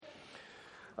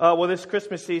Well, this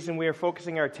Christmas season, we are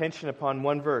focusing our attention upon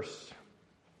one verse.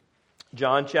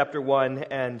 John chapter 1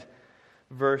 and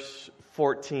verse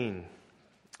 14.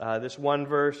 This one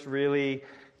verse really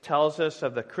tells us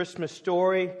of the Christmas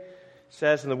story. It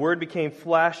says, "And the Word became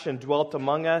flesh and dwelt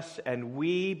among us, and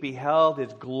we beheld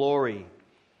His glory.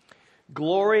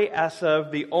 Glory as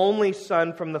of the only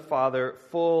Son from the Father,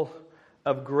 full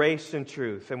of grace and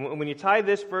truth." And when you tie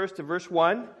this verse to verse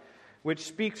 1, which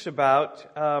speaks about,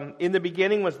 in the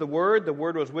beginning was the Word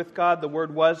was with God, the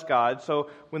Word was God. So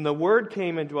when the Word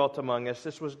came and dwelt among us,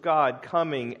 this was God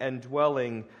coming and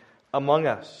dwelling among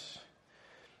us.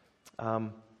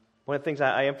 One of the things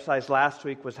I emphasized last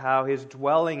week was how His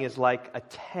dwelling is like a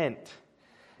tent.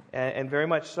 And very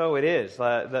much so it is.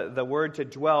 The word to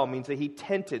dwell means that He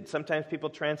tented. Sometimes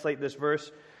people translate this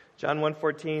verse, John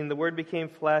 1:14, "The Word became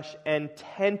flesh and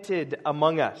tented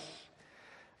among us."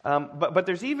 But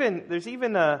there's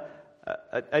even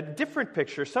a different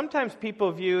picture. Sometimes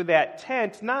people view that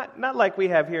tent, not like we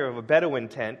have here of a Bedouin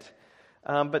tent,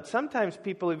 but sometimes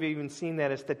people have even seen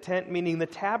that as the tent, meaning the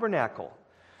tabernacle.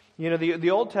 You know, the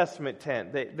Old Testament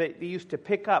tent that they used to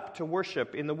pick up to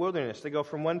worship in the wilderness. They go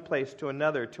from one place to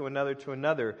another, to another, to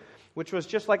another, which was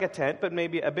just like a tent, but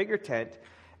maybe a bigger tent.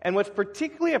 And what's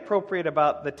particularly appropriate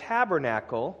about the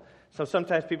tabernacle, so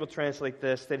sometimes people translate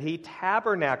this, that He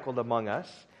tabernacled among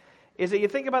us, is that you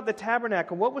think about the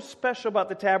tabernacle. What was special about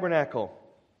the tabernacle?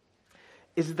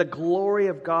 Is that the glory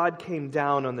of God came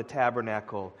down on the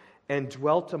tabernacle and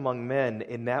dwelt among men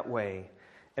in that way.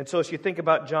 And so as you think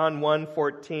about John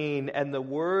 1:14, "And the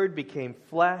Word became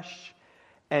flesh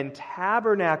and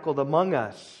tabernacled among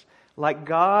us, like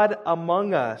God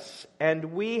among us,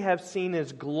 and we have seen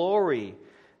His glory,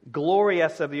 glory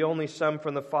as of the only Son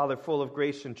from the Father, full of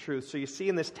grace and truth." So you see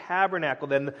in this tabernacle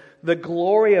then the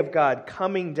glory of God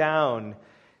coming down,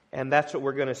 and that's what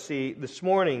we're going to see this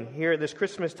morning. Here at this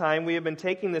Christmas time, we have been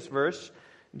taking this verse,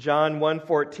 John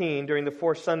 1:14, during the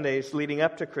 4 Sundays leading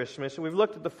up to Christmas, and we've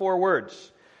looked at the 4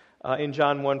 words in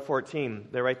John 1:14.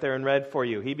 They're right there in red for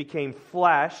you. He became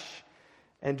flesh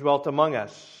and dwelt among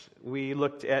us. We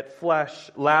looked at flesh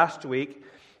last week.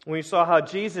 We saw how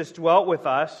Jesus dwelt with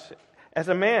us as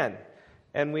a man.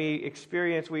 And we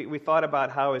thought about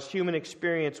how His human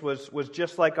experience was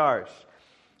just like ours.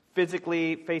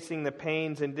 Physically facing the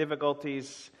pains and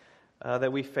difficulties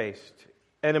that we faced.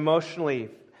 And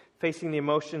emotionally facing the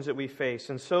emotions that we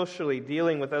face. And socially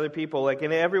dealing with other people. Like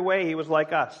in every way, He was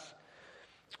like us.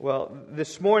 Well,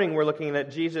 this morning we're looking at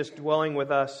Jesus dwelling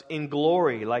with us in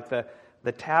glory, like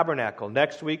the tabernacle.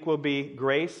 Next week will be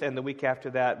grace, and the week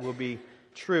after that will be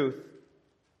truth.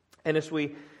 And as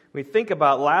we think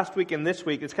about last week and this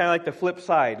week, it's kind of like the flip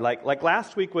side. Like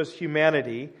last week was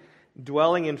humanity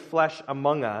dwelling in flesh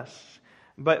among us,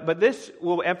 but this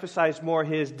will emphasize more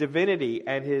His divinity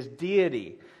and His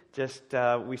deity. Just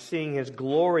we seeing His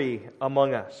glory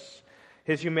among us.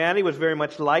 His humanity was very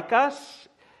much like us.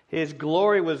 His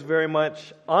glory was very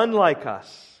much unlike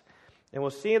us. And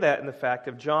we'll see that in the fact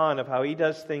of John, of how He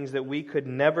does things that we could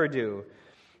never do.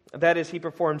 That is, He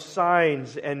performs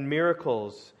signs and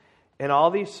miracles. And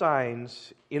all these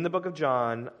signs in the book of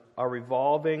John are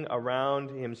revolving around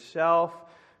Himself,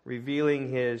 revealing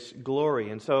His glory.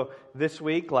 And so this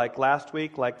week, like last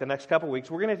week, like the next couple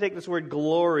weeks, we're going to take this word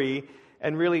glory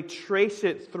and really trace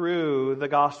it through the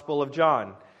Gospel of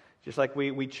John. Just like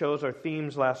we chose our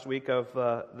themes last week of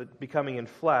the becoming in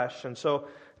flesh. And so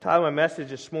the title of my message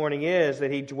this morning is that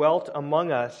He dwelt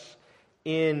among us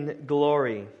in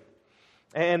glory.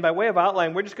 And by way of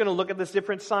outline, we're just going to look at these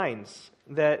different signs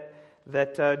that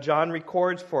John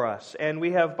records for us. And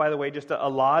we have, by the way, just a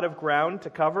lot of ground to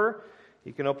cover.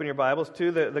 You can open your Bibles to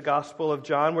the Gospel of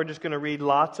John. We're just going to read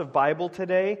lots of Bible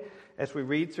today. As we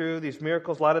read through these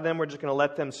miracles, a lot of them, we're just going to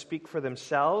let them speak for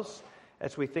themselves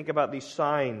as we think about these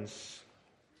signs,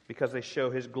 because they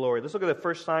show His glory. Let's look at the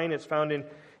first sign. It's found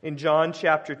in John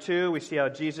chapter 2. We see how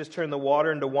Jesus turned the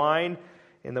water into wine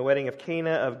in the wedding of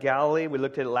Cana of Galilee. We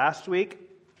looked at it last week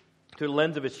through the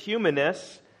lens of His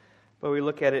humanness, but we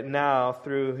look at it now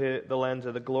through the lens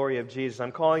of the glory of Jesus.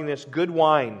 I'm calling this good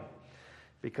wine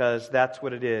because that's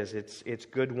what it is. It's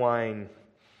good wine.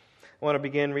 I want to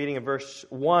begin reading in verse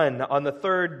 1. On the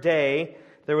 3rd day,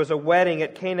 there was a wedding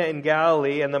at Cana in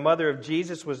Galilee, and the mother of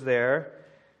Jesus was there.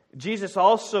 Jesus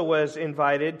also was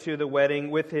invited to the wedding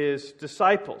with His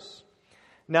disciples.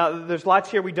 Now, there's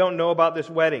lots here we don't know about this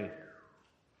wedding.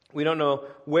 We don't know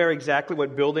where exactly,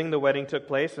 what building the wedding took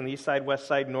place, on the east side, west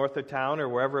side, north of town, or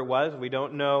wherever it was. We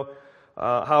don't know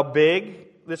how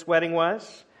big this wedding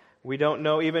was. We don't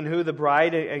know even who the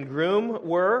bride and groom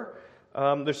were.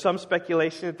 There's some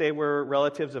speculation that they were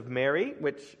relatives of Mary,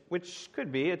 which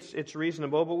could be. It's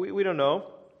reasonable, but we don't know.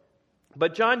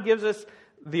 But John gives us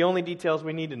the only details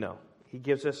we need to know. He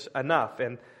gives us enough,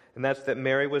 and that's that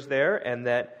Mary was there, and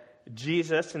that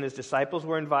Jesus and his disciples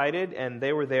were invited, and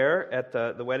they were there at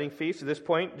the wedding feast. At this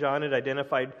point, John had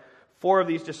identified 4 of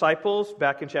these disciples.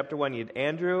 Back in chapter 1, you had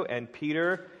Andrew and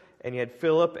Peter, and you had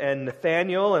Philip and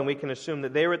Nathaniel, and we can assume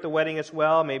that they were at the wedding as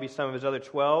well, maybe some of his other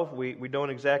 12. We don't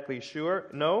exactly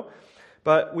know.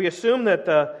 But we assume that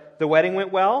the wedding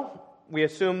went well. We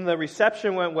assume the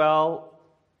reception went well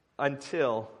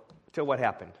until what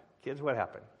happened? Kids, what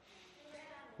happened?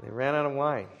 They ran out of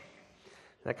wine.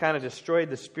 That kind of destroyed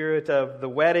the spirit of the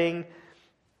wedding,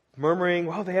 murmuring,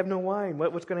 "Well, they have no wine.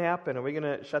 What's going to happen? Are we going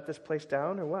to shut this place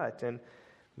down or what?" And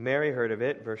Mary heard of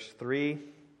it. Verse 3,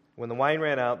 when the wine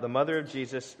ran out, the mother of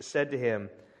Jesus said to him,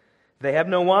 "They have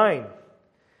no wine."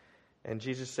 And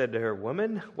Jesus said to her,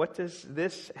 "Woman, what does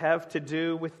this have to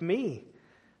do with me?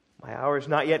 My hour is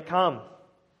not yet come."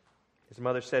 His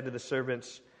mother said to the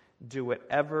servants, "Do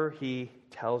whatever he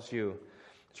tells you."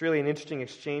 It's really an interesting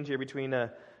exchange here between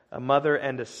a mother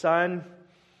and a son.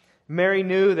 Mary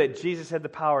knew that Jesus had the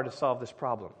power to solve this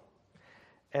problem.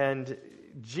 And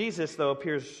Jesus, though,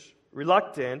 appears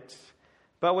reluctant.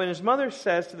 But when his mother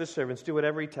says to the servants, "Do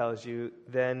whatever he tells you,"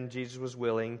 then Jesus was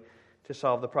willing to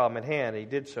solve the problem at hand. He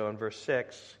did so in verse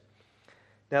 6.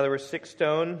 Now there were 6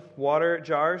 stone water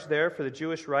jars there for the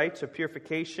Jewish rites of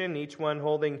purification, each one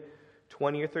holding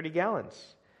 20 or 30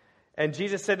 gallons. And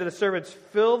Jesus said to the servants,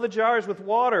 "Fill the jars with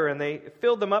water," and they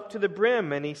filled them up to the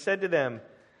brim. And he said to them,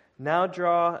 "Now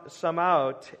draw some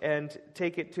out and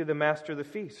take it to the master of the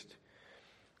feast."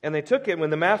 And they took it. When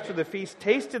the master of the feast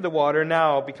tasted the water,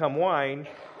 now become wine,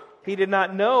 he did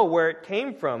not know where it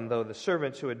came from, though the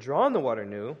servants who had drawn the water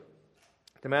knew.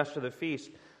 The master of the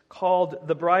feast called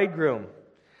the bridegroom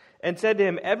and said to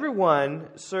him,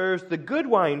 "Everyone serves the good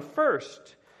wine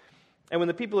first, and when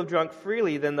the people have drunk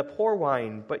freely, then the poor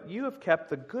wine. But you have kept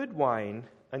the good wine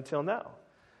until now."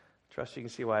 I trust you can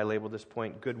see why I labeled this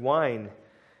point good wine.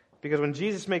 Because when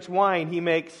Jesus makes wine, he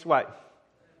makes what?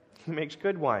 He makes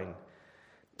good wine.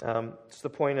 It's the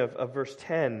point of verse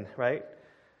 10, right?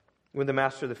 When the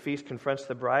master of the feast confronts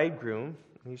the bridegroom,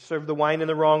 he served the wine in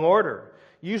the wrong order.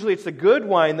 Usually it's the good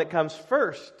wine that comes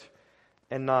first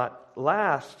and not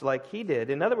last like he did.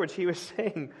 In other words, he was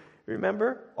saying,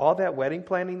 remember all that wedding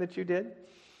planning that you did?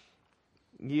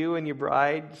 You and your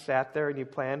bride sat there and you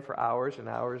planned for hours and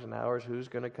hours and hours who's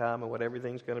going to come and what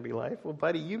everything's going to be like. Well,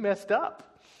 buddy, you messed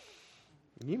up.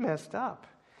 You messed up.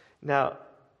 Now,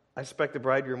 I suspect the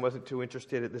bridegroom wasn't too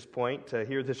interested at this point to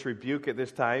hear this rebuke at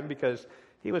this time, because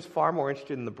he was far more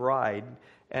interested in the bride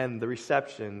and the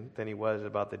reception than he was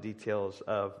about the details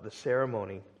of the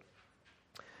ceremony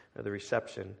or the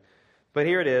reception. But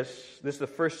here it is. This is the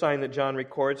first sign that John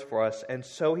records for us. And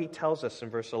so he tells us in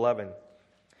verse 11.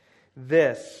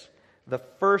 This, the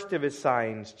first of his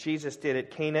signs, Jesus did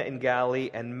at Cana in Galilee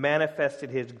and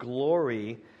manifested his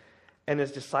glory, and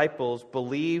his disciples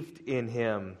believed in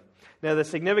him. Now, the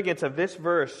significance of this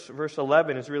verse, verse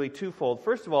 11, is really twofold.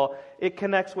 First of all, it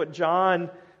connects what John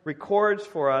records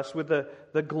for us with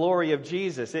the glory of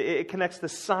Jesus. It connects the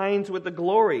signs with the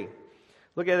glory.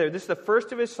 Look at it. This is the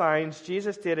first of his signs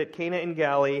Jesus did at Cana in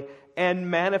Galilee and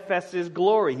manifests his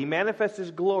glory. He manifests his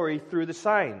glory through the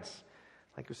signs.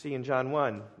 Like we see in John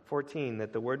 1:14,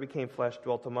 that the Word became flesh,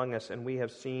 dwelt among us, and we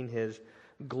have seen his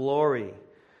glory.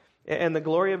 And the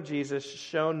glory of Jesus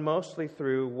shown mostly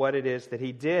through what it is that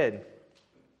he did.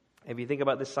 If you think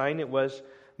about the sign, it was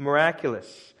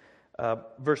miraculous.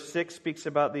 Verse 6 speaks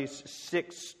about these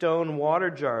 6 stone water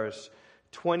jars,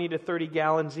 20 to 30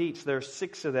 gallons each. There are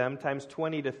 6 of them, times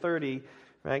 20 to 30,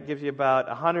 right? Gives you about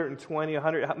 120,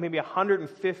 100, maybe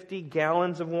 150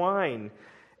 gallons of wine.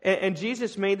 And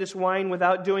Jesus made this wine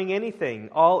without doing anything,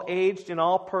 all aged and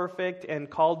all perfect and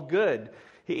called good.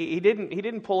 He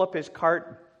didn't pull up his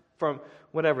cart from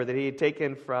whatever that he had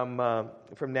taken from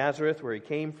Nazareth, where he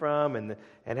came from, and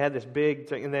had this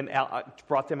big, and then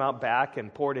brought them out back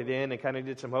and poured it in and kind of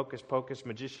did some hocus pocus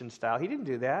magician style. He didn't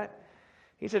do that.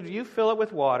 He said, "You fill it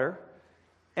with water,"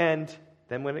 and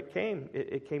then when it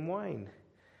came wine.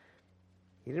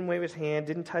 He didn't wave his hand,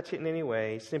 didn't touch it in any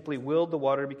way. He simply willed the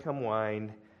water to become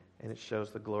wine, and it shows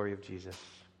the glory of Jesus.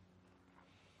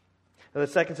 Now, the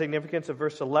second significance of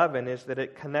verse 11 is that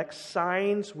it connects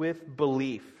signs with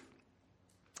belief.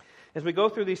 As we go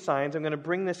through these signs, I'm going to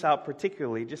bring this out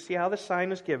particularly, just see how the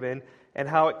sign is given and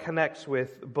how it connects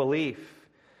with belief.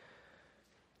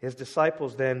 His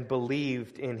disciples then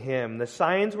believed in him. The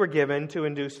signs were given to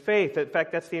induce faith. In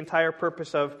fact, that's the entire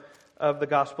purpose of the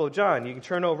Gospel of John. You can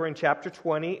turn over in chapter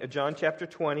 20, John chapter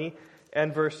 20,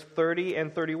 and verse 30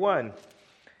 and 31.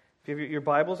 If you have your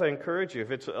Bibles, I encourage you.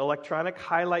 If it's electronic,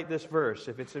 highlight this verse.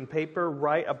 If it's in paper,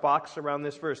 write a box around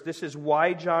this verse. This is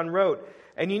why John wrote.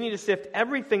 And you need to sift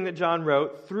everything that John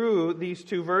wrote through these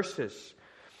two verses.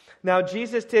 Now,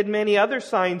 Jesus did many other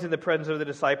signs in the presence of the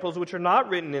disciples, which are not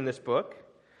written in this book.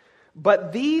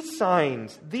 But these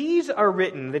signs, these are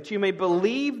written that you may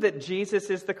believe that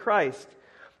Jesus is the Christ,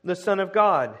 the Son of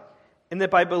God, and that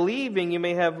by believing you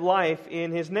may have life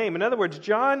in His name. In other words,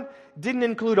 John didn't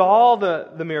include all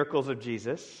the miracles of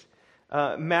Jesus.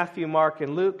 Matthew, Mark,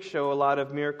 and Luke show a lot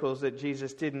of miracles that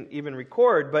Jesus didn't even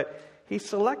record, but he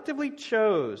selectively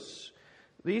chose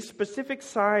these specific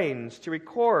signs to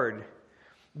record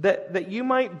that you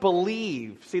might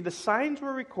believe. See, the signs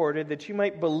were recorded that you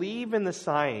might believe in the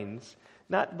signs,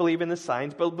 not believe in the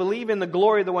signs, but believe in the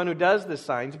glory of the one who does the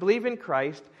signs, believe in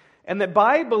Christ, and that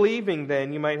by believing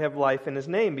then you might have life in His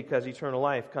name, because eternal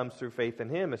life comes through faith in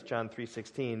Him, as John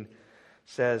 3:16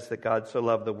 says, that God so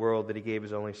loved the world that He gave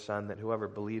His only Son, that whoever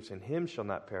believes in Him shall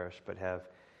not perish but have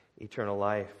eternal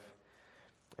life.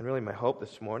 And really my hope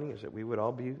this morning is that we would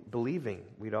all be believing,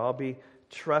 we'd all be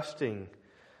trusting,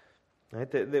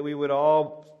 right? That we would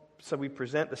all, so we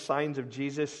present the signs of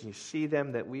Jesus and you see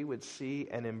them, that we would see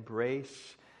and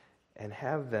embrace and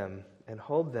have them and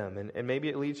hold them. And maybe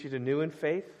it leads you to new in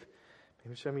faith.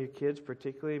 Maybe some of your kids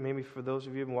particularly, maybe for those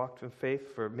of you who have walked in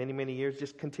faith for many, many years,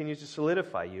 just continues to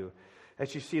solidify you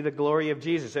as you see the glory of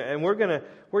Jesus. And we're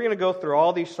gonna go through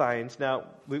all these signs. Now,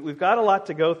 we've got a lot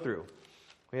to go through.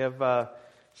 We have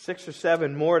 6 or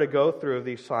 7 more to go through of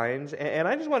these signs. And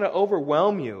I just want to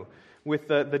overwhelm you with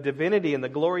the divinity and the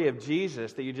glory of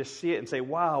Jesus, that you just see it and say,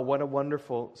 wow, what a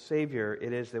wonderful Savior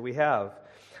it is that we have.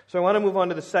 So I want to move on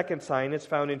to the second sign. It's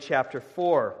found in chapter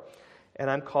 4. And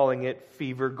I'm calling it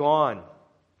Fever Gone.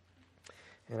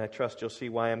 And I trust you'll see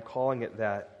why I'm calling it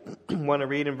that. I want to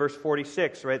read in verse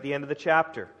 46, right at the end of the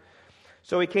chapter.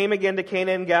 So he came again to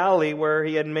Cana in Galilee, where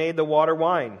he had made the water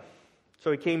wine.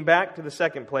 So he came back to the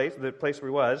second place, the place where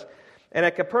he was. And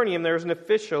at Capernaum there was an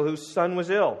official whose son was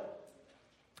ill.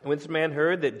 And when this man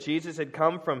heard that Jesus had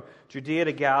come from Judea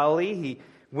to Galilee, he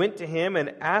went to him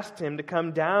and asked him to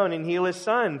come down and heal his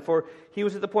son, for he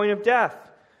was at the point of death.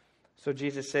 So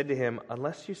Jesus said to him,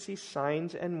 unless you see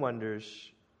signs and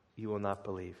wonders, you will not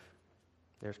believe.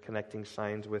 There's connecting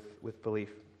signs with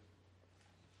belief.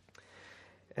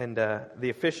 And the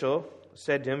official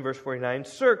said to him, verse 49,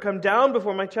 Sir, come down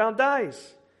before my child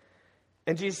dies.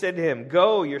 And Jesus said to him,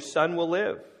 Go, your son will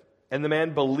live. And the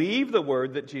man believed the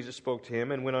word that Jesus spoke to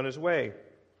him and went on his way.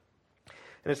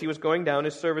 And as he was going down,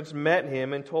 his servants met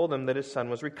him and told him that his son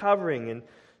was recovering. And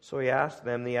so he asked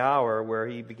them the hour where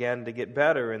he began to get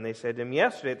better. And they said to him,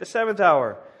 Yesterday at the 7th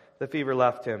hour, the fever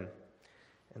left him.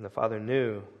 And the father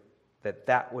knew that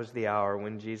that was the hour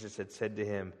when Jesus had said to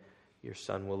him, Your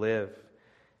son will live.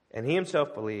 And he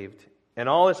himself believed, and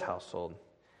all his household.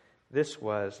 This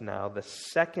was now the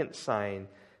second sign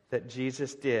that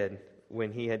Jesus did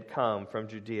when he had come from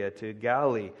Judea to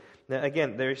Galilee. Now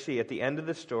again, there you see, at the end of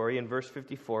the story, in verse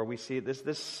 54, we see this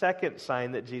the second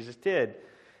sign that Jesus did.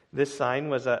 This sign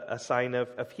was a sign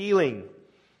of healing.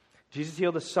 Jesus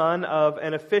healed the son of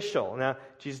an official. Now,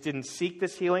 Jesus didn't seek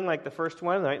this healing like the first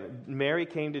one. Right? Mary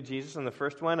came to Jesus on the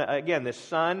first one. Again, this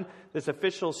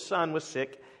official's son was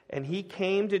sick, and he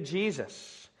came to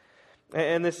Jesus.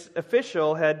 And this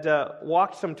official had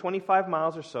walked some 25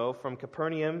 miles or so from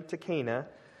Capernaum to Cana,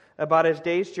 about his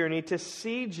day's journey, to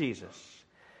see Jesus.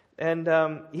 And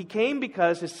he came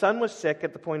because his son was sick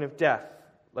at the point of death,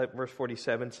 like verse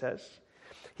 47 says.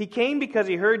 He came because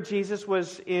he heard Jesus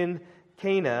was in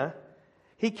Cana.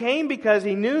 He came because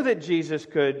he knew that Jesus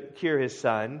could cure his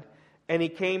son. And he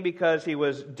came because he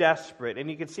was desperate. And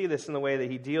you can see this in the way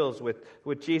that he deals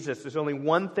with Jesus. There's only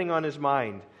one thing on his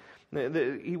mind.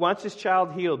 He wants his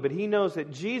child healed, but he knows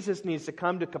that Jesus needs to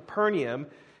come to Capernaum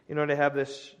in order to have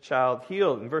this child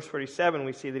healed. In verse 47,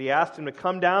 we see that he asked him to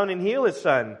come down and heal his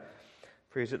son,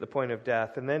 for he's at the point of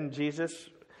death. And then Jesus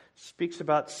speaks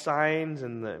about signs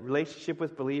and the relationship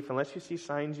with belief. Unless you see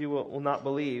signs, you will not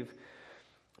believe.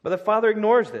 But the father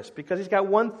ignores this because he's got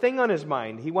one thing on his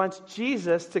mind. He wants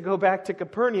Jesus to go back to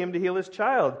Capernaum to heal his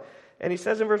child. And he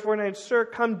says in verse 49, Sir,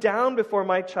 come down before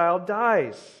my child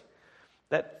dies.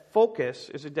 That focus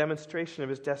is a demonstration of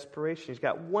his desperation. He's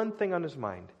got one thing on his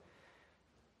mind,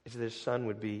 is that his son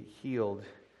would be healed.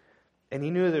 And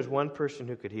he knew there's one person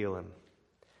who could heal him.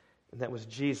 And that was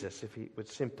Jesus, if he would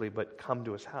simply but come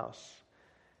to his house.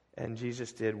 And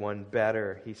Jesus did one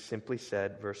better. He simply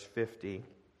said, verse 50,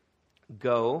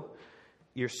 Go,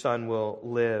 your son will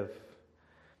live.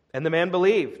 And the man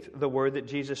believed the word that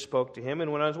Jesus spoke to him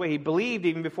and went on his way. He believed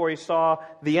even before he saw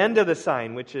the end of the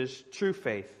sign, which is true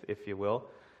faith, if you will.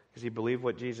 because he believed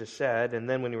what Jesus said. And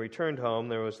then when he returned home,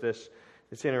 there was this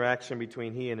interaction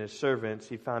between he and his servants.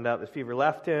 He found out the fever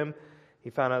left him. He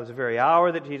found out it was the very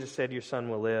hour that Jesus said, "Your son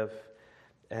will live."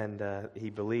 And he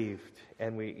believed.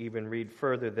 And we even read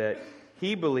further that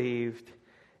he believed,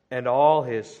 and all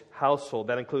his household.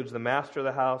 That includes the master of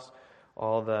the house,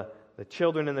 all the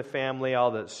children in the family,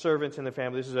 all the servants in the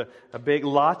family. This is a big,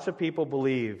 lots of people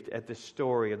believed at this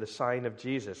story of the sign of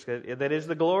Jesus. That is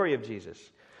the glory of Jesus.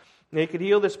 And he could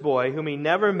heal this boy whom he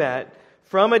never met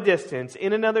from a distance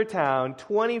in another town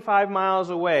 25 miles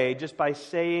away just by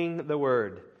saying the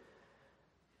word.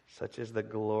 Such is the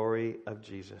glory of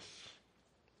Jesus.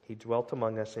 He dwelt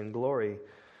among us in glory.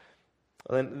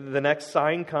 Then the next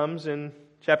sign comes in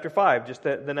chapter 5, just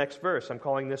the next verse. I'm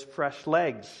calling this fresh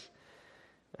legs.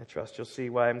 I trust you'll see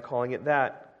why I'm calling it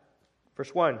that.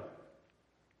 Verse 1.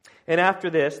 And after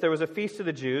this, there was a feast of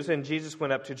the Jews, and Jesus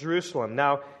went up to Jerusalem.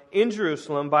 Now, in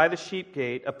Jerusalem, by the sheep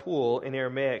gate, a pool in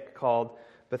Aramaic called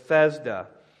Bethesda,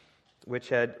 which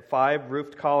had 5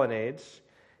 roofed colonnades,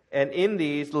 and in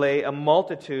these lay a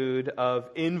multitude of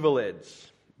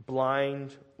invalids,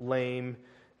 blind, lame,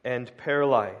 and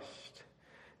paralyzed.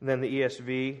 And then the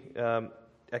ESV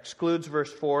excludes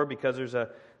verse 4 because there's a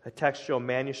textual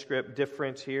manuscript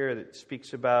difference here that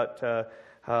speaks about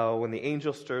how when the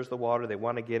angel stirs the water, they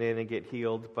want to get in and get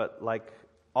healed. But like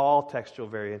all textual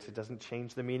variants, it doesn't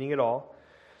change the meaning at all.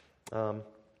 Then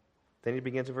he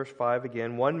begins in verse 5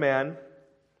 again. One man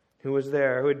who was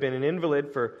there, who had been an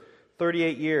invalid for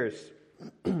 38 years,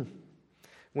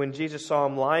 when Jesus saw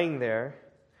him lying there,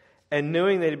 and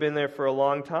knowing that he'd been there for a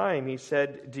long time, he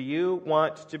said, "Do you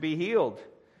want to be healed?"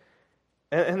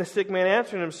 And the sick man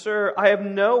answered him, "Sir, I have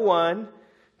no one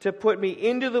to put me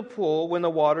into the pool when the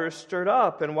water is stirred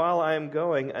up, and while I am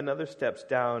going, another steps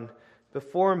down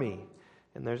before me."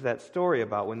 And there's that story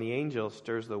about when the angel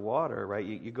stirs the water, right?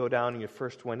 You go down and you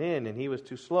first went in, and he was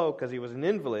too slow because he was an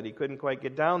invalid. He couldn't quite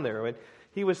get down there. And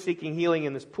he was seeking healing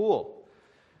in this pool.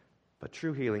 But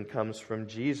true healing comes from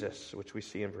Jesus, which we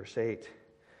see in verse 8.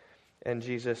 And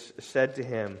Jesus said to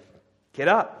him, "Get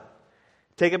up,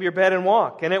 take up your bed and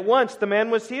walk." And at once the man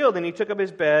was healed, and he took up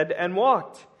his bed and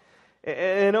walked.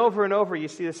 And over you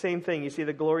see the same thing. You see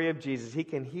the glory of Jesus. He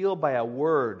can heal by a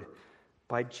word,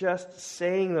 by just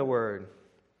saying the word.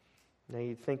 Now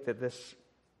you'd think that this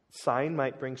sign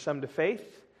might bring some to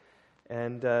faith,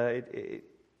 and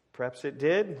perhaps it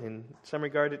did. In some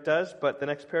regard it does, but the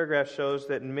next paragraph shows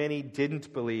that many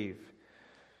didn't believe.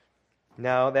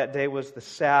 Now that day was the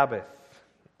Sabbath,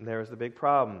 and there was the big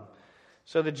problem.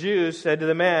 So the Jews said to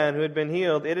the man who had been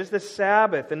healed, "It is the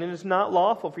Sabbath, and it is not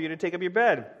lawful for you to take up your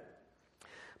bed."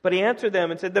 But he answered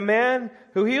them and said, "The man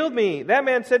who healed me, that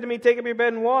man said to me, 'Take up your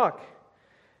bed and walk.'"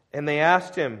 And they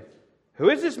asked him, "Who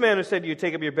is this man who said to you,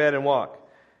 'Take up your bed and walk'?"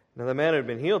 Now the man who had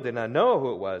been healed did not know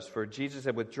who it was, for Jesus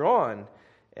had withdrawn,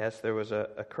 as there was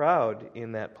a crowd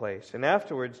in that place. And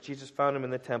afterwards Jesus found him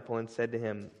in the temple and said to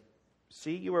him,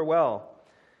 "See, you are well.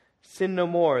 Sin no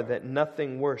more, that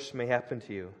nothing worse may happen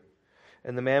to you."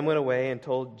 And the man went away and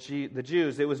told the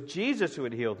Jews it was Jesus who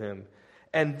had healed him.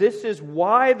 And this is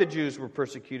why the Jews were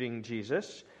persecuting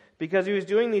Jesus, because he was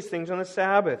doing these things on the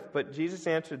Sabbath. But Jesus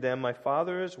answered them, "My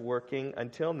Father is working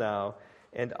until now,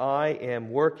 and I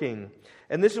am working."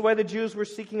 And this is why the Jews were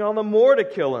seeking all the more to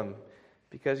kill him,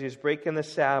 because he was breaking the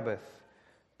Sabbath.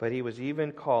 But he was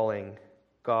even calling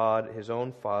God his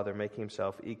own Father, making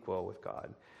himself equal with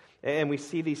God. And we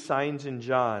see these signs in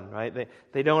John, right?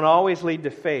 They don't always lead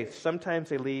to faith. Sometimes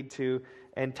they lead to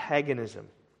antagonism,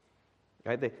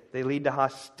 right? They lead to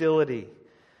hostility.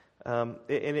 And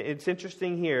it's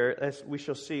interesting here, as we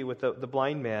shall see with the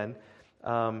blind man,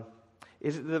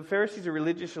 is that the Pharisees, a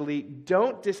religious elite,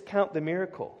 don't discount the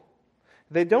miracle.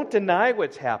 They don't deny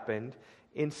what's happened.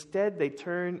 Instead, they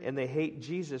turn and they hate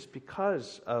Jesus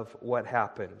because of what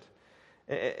happened.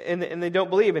 And they don't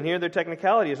believe. And here their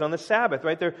technicality is on the Sabbath,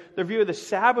 right? Their view of the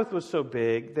Sabbath was so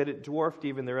big that it dwarfed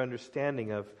even their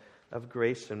understanding of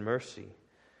grace and mercy.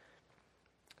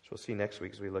 Which we'll see next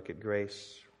week as we look at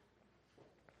grace.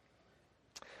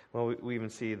 Well, we even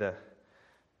see the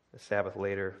Sabbath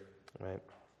later, right?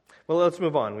 Well, let's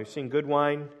move on. We've seen good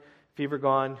wine, fever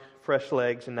gone, fresh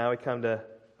legs, and now we come to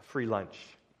a free lunch.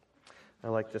 I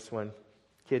like this one.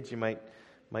 Kids, you might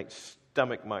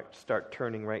stomach might start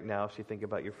turning right now as you think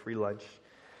about your free lunch.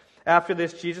 After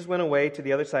this, Jesus went away to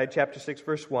the other side, chapter 6,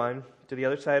 verse 1, to the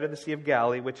other side of the Sea of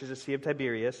Galilee, which is the Sea of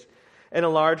Tiberias, and a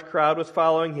large crowd was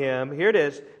following him. Here it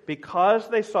is, because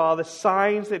they saw the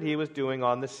signs that he was doing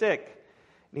on the sick.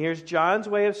 And here's John's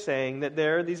way of saying that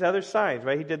there are these other signs,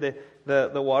 right? He did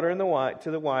the water and the wine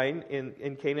to the wine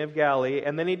in Cana of Galilee,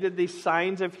 and then he did these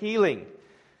signs of healing.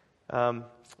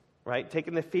 right?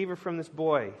 Taking the fever from this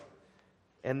boy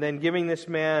and then giving this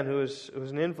man who was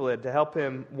an invalid to help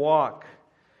him walk.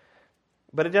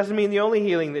 But it doesn't mean the only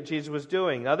healing that Jesus was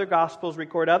doing. Other Gospels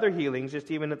record other healings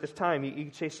just even at this time. You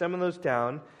can chase some of those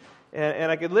down,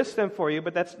 and I could list them for you,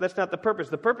 but that's not the purpose.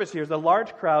 The purpose here is the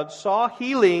large crowd saw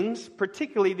healings,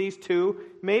 particularly these two,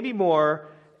 maybe more,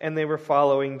 and they were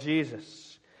following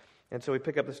Jesus. And so we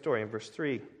pick up the story in verse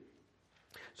 3.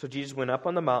 So Jesus went up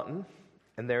on the mountain,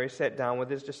 and there he sat down with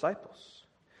his disciples.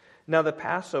 Now the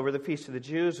Passover, the feast of the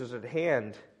Jews, was at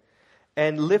hand.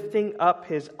 And lifting up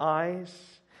his eyes,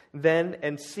 then,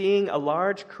 and seeing a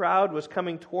large crowd was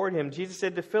coming toward him, Jesus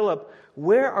said to Philip,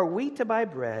 "Where are we to buy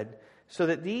bread so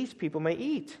that these people may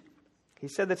eat?" He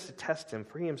said this to test him,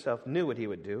 for he himself knew what he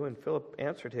would do. And Philip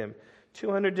answered him,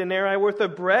 200 denarii worth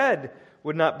of bread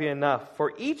would not be enough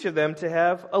for each of them to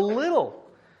have a little.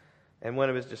 And one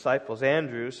of his disciples,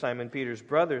 Andrew, Simon Peter's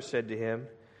brother, said to him,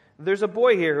 "There's a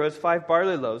boy here who has 5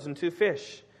 barley loaves and 2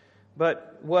 fish.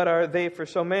 But what are they for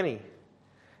so many?"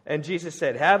 And Jesus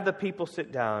said, "Have the people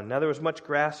sit down." Now there was much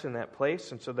grass in that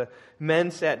place, and so the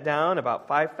men sat down, about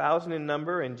 5,000 in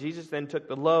number, and Jesus then took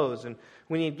the loaves, and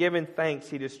when he had given thanks,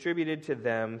 he distributed to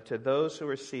them, to those who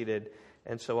were seated,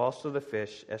 and so also the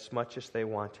fish, as much as they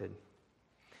wanted.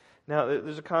 Now,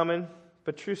 there's a common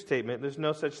but true statement. There's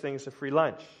no such thing as a free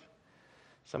lunch.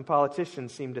 Some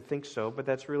politicians seem to think so, but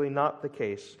that's really not the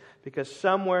case, because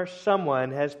somewhere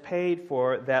someone has paid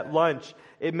for that lunch.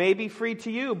 It may be free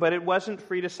to you, but it wasn't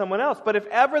free to someone else. But if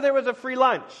ever there was a free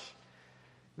lunch,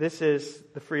 this is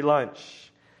the free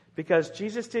lunch, because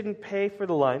Jesus didn't pay for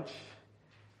the lunch.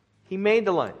 He made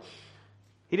the lunch.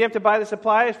 He didn't have to buy the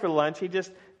supplies for the lunch. He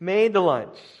just made the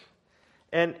lunch.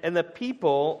 And the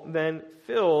people then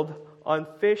filled on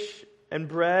fish and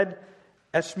bread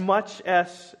as much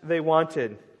as they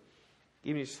wanted.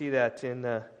 Even you see that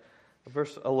in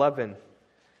verse 11.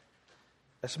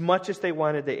 As much as they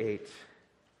wanted, they ate.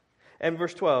 And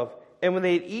verse 12. And when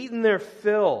they had eaten their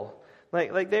fill,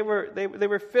 like they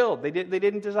were filled. They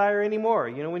didn't desire any more.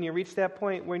 You know, when you reach that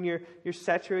point when you're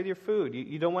saturated with your food,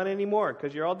 you don't want any more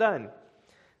because you're all done.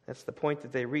 That's the point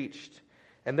that they reached.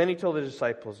 And then he told the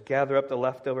disciples, "Gather up the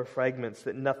leftover fragments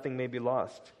that nothing may be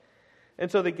lost." And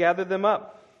so they gathered them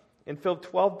up and filled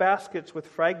 12 baskets with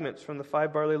fragments from the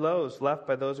 5 barley loaves left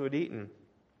by those who had eaten.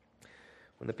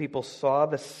 When the people saw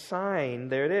the sign,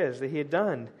 there it is, that he had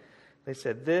done, they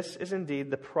said, "This is indeed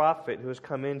the prophet who has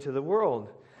come into the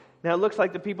world." Now it looks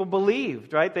like the people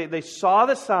believed, right? They saw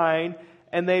the sign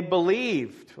and they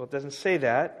believed. Well, it doesn't say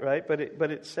that, right? But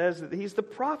it says that he's the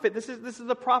prophet. This is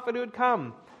the prophet who had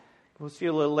come. We'll see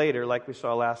a little later, like we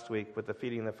saw last week with the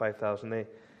feeding of the 5,000. They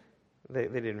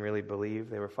didn't really believe.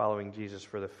 They were following Jesus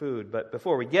for the food. But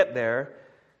before we get there,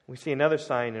 we see another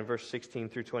sign in verse 16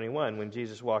 through 21 when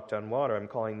Jesus walked on water. I'm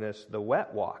calling this the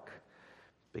wet walk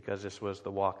because this was the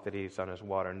walk that he's on his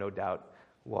water. No doubt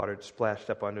water had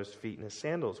splashed up onto his feet and his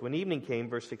sandals. When evening came,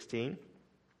 verse 16,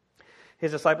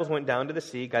 his disciples went down to the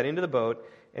sea, got into the boat,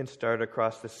 and started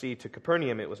across the sea to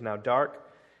Capernaum. It was now dark,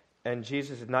 and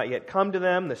Jesus had not yet come to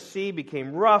them. The sea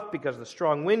became rough because the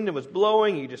strong wind was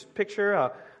blowing. You just picture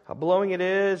how blowing it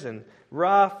is and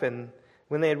rough. And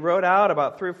when they had rowed out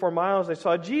about 3 or 4 miles, they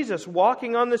saw Jesus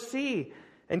walking on the sea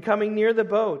and coming near the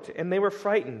boat, and they were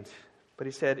frightened. But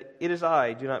he said, "It is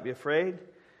I, do not be afraid."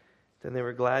 Then they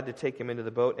were glad to take him into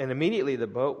the boat, and immediately the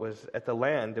boat was at the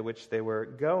land to which they were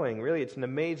going. Really, it's an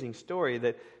amazing story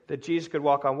that Jesus could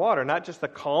walk on water, not just the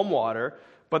calm water,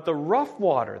 but the rough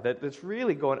water that's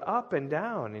really going up and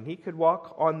down, and he could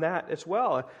walk on that as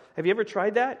well. Have you ever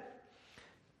tried that?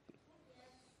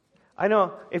 I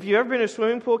know, if you've ever been in a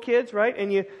swimming pool, kids, right,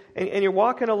 and you're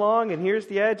walking along, and here's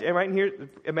the edge, and right in here,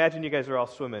 imagine you guys are all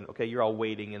swimming, okay, you're all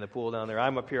wading in the pool down there,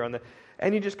 I'm up here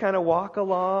and you just kind of walk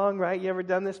along, right, you ever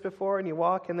done this before, and you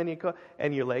walk, and then you go,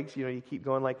 and your legs, you keep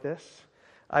going like this.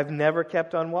 I've never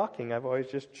kept on walking, I've always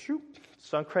just,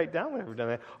 sunk right down when I've done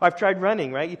that. I've tried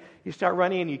running, right, you start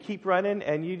running, and you keep running,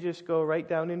 and you just go right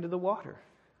down into the water.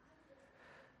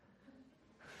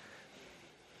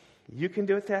 You can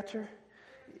do it, Thatcher?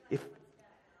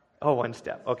 One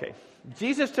step. Okay.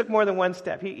 Jesus took more than one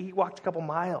step. He walked a couple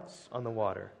miles on the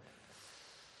water.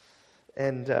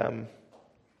 And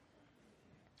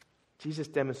Jesus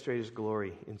demonstrated his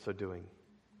glory in so doing.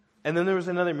 And then there was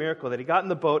another miracle that he got in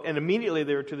the boat and immediately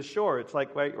they were to the shore. It's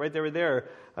like right they were there.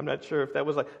 I'm not sure if that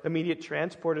was like immediate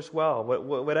transport as well.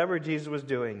 Whatever Jesus was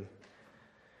doing,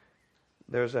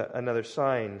 there's another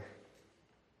sign.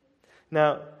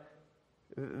 Now,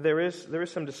 there is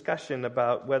some discussion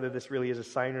about whether this really is a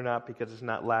sign or not because it's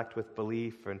not lacked with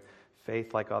belief and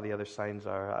faith like all the other signs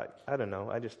are. I don't know.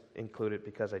 I just include it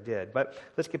because I did. But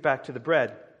let's get back to the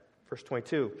bread. Verse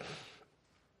 22.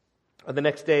 The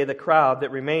next day, the crowd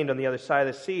that remained on the other side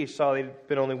of the sea saw there had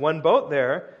been only one boat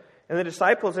there, and the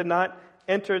disciples had not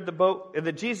entered the boat,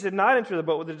 that Jesus had not entered the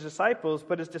boat with his disciples,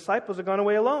 but his disciples had gone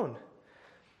away alone.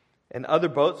 And other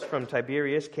boats from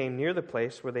Tiberias came near the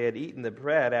place where they had eaten the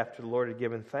bread after the Lord had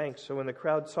given thanks. So when the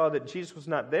crowd saw that Jesus was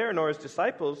not there, nor his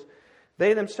disciples,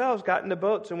 they themselves got into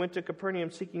boats and went to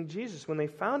Capernaum seeking Jesus. When they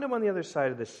found him on the other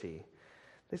side of the sea,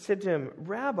 they said to him,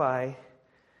 Rabbi,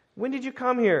 when did you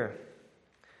come here?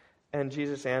 And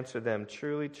Jesus answered them,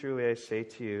 Truly, truly, I say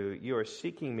to you, you are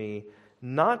seeking me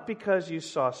not because you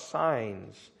saw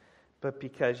signs, but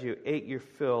because you ate your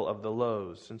fill of the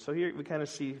loaves. And so here we kind of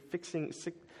see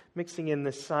mixing in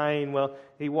the sign. Well,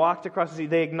 he walked across the sea.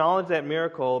 They acknowledge that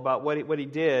miracle about what he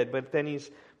did, but then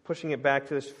he's pushing it back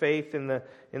to this faith in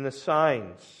the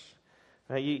signs.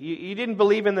 You didn't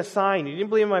believe in the sign. You didn't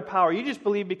believe in my power. You just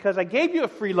believed because I gave you a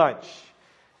free lunch,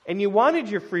 and you wanted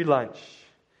your free lunch.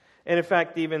 And in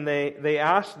fact, even they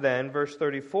asked then, verse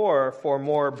 34, for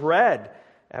more bread.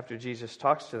 After Jesus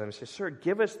talks to them, he says, Sir,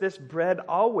 give us this bread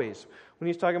always. When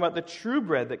he's talking about the true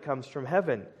bread that comes from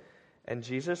heaven. And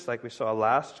Jesus, like we saw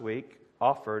last week,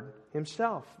 offered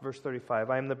himself. Verse 35,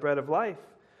 I am the bread of life.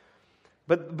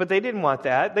 But they didn't want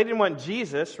that. They didn't want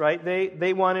Jesus, right?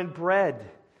 They wanted bread.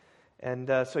 And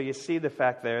so you see the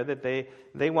fact there that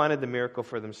they wanted the miracle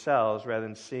for themselves rather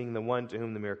than seeing the one to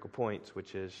whom the miracle points,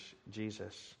 which is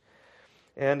Jesus.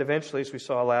 And eventually, as we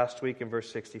saw last week in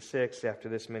verse 66, after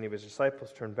this many of his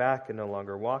disciples turned back and no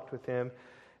longer walked with him.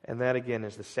 And that again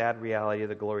is the sad reality of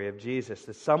the glory of Jesus.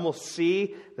 That some will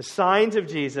see the signs of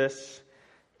Jesus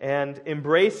and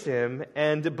embrace him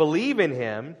and believe in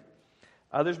him.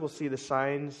 Others will see the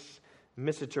signs,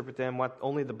 misinterpret them, want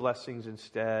only the blessings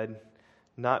instead,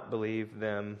 not believe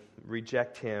them,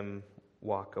 reject him,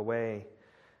 walk away.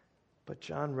 But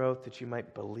John wrote that you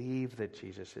might believe that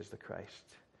Jesus is the Christ,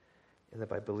 and that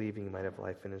by believing you might have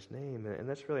life in his name. And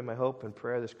that's really my hope and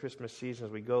prayer this Christmas season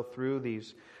as we go through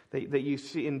these, that you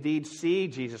indeed see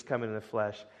Jesus come in the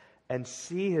flesh and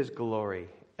see his glory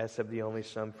as of the only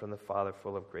Son from the Father,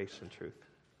 full of grace and truth.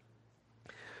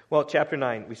 Well, chapter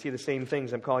 9, we see the same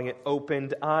things. I'm calling it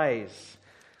opened eyes.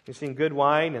 We've seen good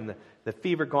wine and the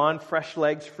fever gone, fresh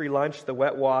legs, free lunch, the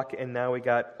wet walk, and now we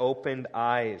got opened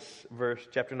eyes.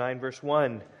 Chapter 9, verse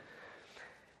 1.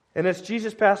 And as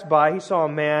Jesus passed by, he saw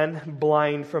a man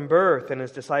blind from birth, and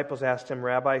his disciples asked him,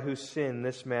 Rabbi, who sinned,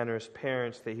 this man or his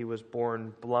parents, that he was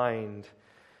born blind?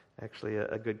 Actually,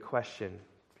 a good question,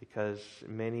 because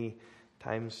many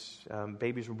times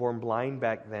babies were born blind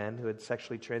back then who had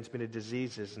sexually transmitted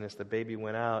diseases, and as the baby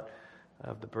went out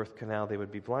of the birth canal, they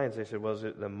would be blind. So they said, was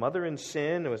it the mother in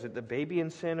sin, or was it the baby in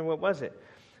sin, or what was it?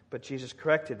 But Jesus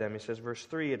corrected them. He says, verse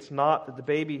 3, it's not that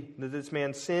that this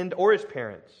man sinned or his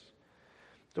parents.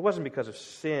 It wasn't because of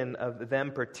sin of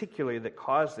them particularly that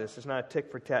caused this. It's not a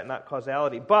tick for tat, not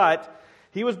causality. But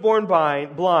he was born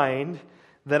blind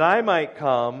that I might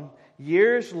come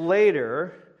years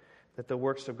later that the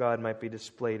works of God might be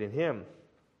displayed in him.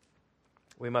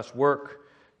 We must work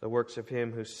the works of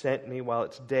him who sent me while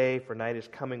it's day, for night is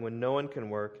coming when no one can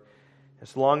work.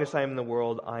 As long as I am in the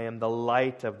world, I am the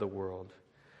light of the world.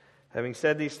 Having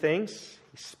said these things,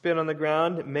 he spit on the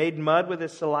ground, made mud with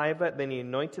his saliva, then he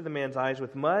anointed the man's eyes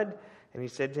with mud, and he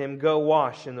said to him, Go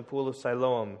wash in the pool of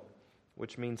Siloam,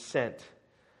 which means sent.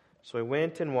 So he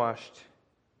went and washed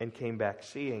and came back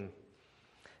seeing.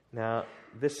 Now,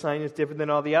 this sign is different than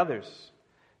all the others.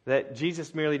 That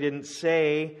Jesus merely didn't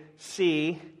say,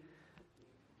 see,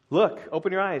 look,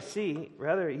 open your eyes, see.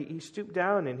 Rather, he stooped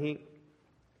down and he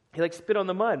spit on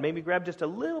the mud, maybe grabbed just a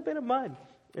little bit of mud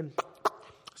and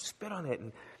spit on it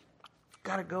and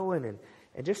got it going,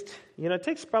 and just, it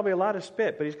takes probably a lot of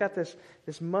spit, but he's got this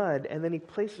mud, and then he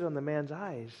places it on the man's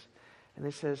eyes, and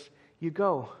he says, you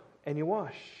go and you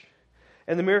wash.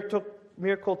 And the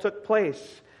miracle took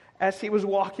place as he was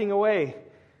walking away.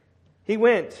 He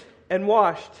went and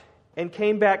washed and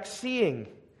came back seeing.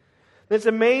 This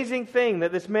amazing thing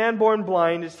that this man born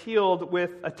blind is healed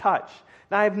with a touch.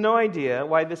 Now, I have no idea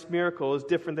why this miracle is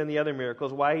different than the other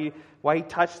miracles, why he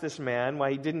touched this man,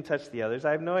 why he didn't touch the others.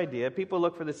 I have no idea. People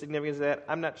look for the significance of that.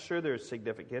 I'm not sure there's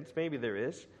significance. Maybe there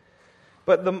is.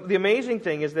 But the amazing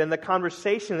thing is then the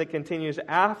conversation that continues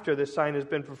after this sign has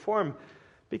been performed,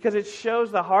 because it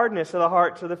shows the hardness of the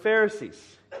hearts of the Pharisees.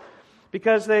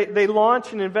 Because they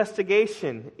launch an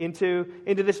investigation into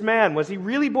this man. Was he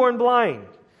really born blind?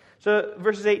 So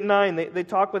verses 8 and 9, they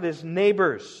talk with his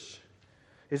neighbors.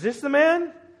 Is this the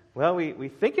man? Well, we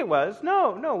think it was.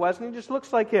 No, it wasn't. He just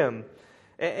looks like him.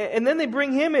 And then they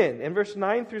bring him in verse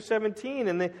 9 through 17,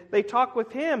 and they talk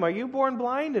with him. Are you born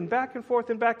blind? And back and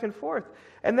forth and back and forth.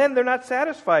 And then they're not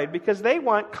satisfied because they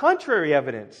want contrary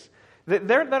evidence.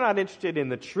 They're not interested in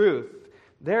the truth.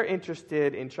 They're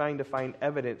interested in trying to find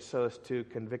evidence so as to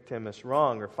convict him as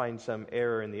wrong or find some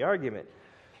error in the argument.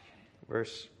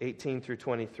 Verse 18 through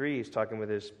 23, he's talking with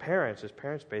his parents. His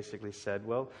parents basically said,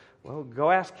 well,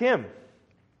 go ask him.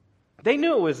 They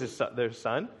knew it was their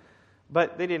son,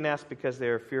 but they didn't ask because they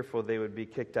were fearful they would be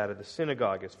kicked out of the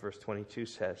synagogue, as verse 22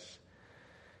 says.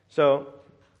 So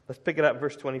let's pick it up,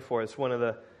 verse 24. It's one of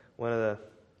the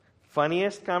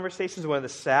funniest conversations, one of the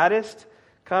saddest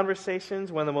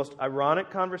conversations, one of the most ironic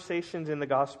conversations in the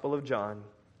Gospel of John.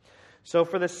 So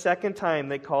for the second time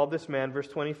they called this man, verse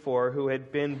 24, who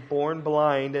had been born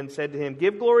blind, and said to him,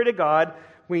 "Give glory to God.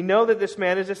 We know that this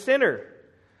man is a sinner."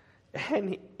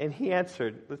 And he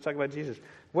answered, let's talk about Jesus,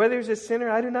 "Whether he's a sinner,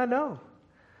 I do not know.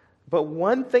 But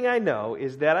one thing I know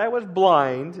is that I was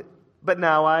blind, but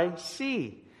now I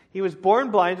see." He was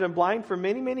born blind, and blind for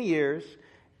many, many years.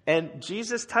 And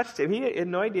Jesus touched him. He had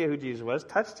no idea who Jesus was.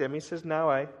 Touched him. He says, "Now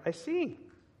I see."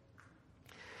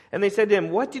 And they said to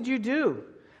him, "What did you do?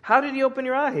 How did he open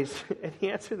your eyes?" And he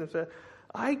answered them and said,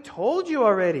 "I told you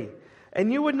already,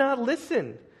 and you would not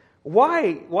listen.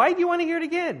 Why? Why do you want to hear it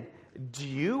again? Do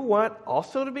you want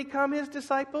also to become his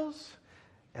disciples?"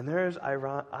 And there's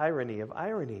irony of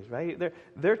ironies, right?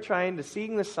 They're trying to see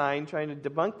the sign, trying to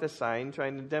debunk the sign,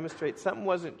 trying to demonstrate something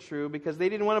wasn't true because they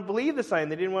didn't want to believe the sign.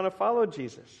 They didn't want to follow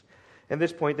Jesus. At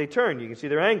this point, they turned. You can see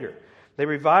their anger. They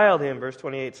reviled him, verse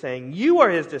 28, saying, "You are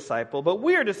his disciple, but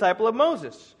we are disciple of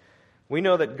Moses. We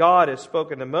know that God has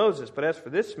spoken to Moses, but as for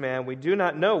this man, we do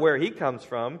not know where he comes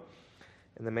from."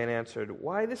 And the man answered,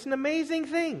 "Why, this is an amazing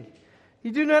thing.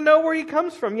 You do not know where he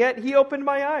comes from, yet he opened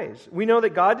my eyes. We know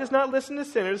that God does not listen to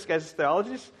sinners." This guy's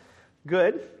theology is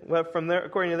good. Well,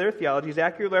 according to their theology, he's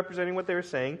accurately representing what they were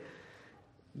saying.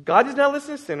 God does not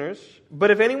listen to sinners, but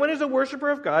if anyone is a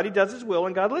worshiper of God, he does his will,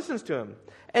 and God listens to him.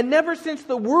 And never since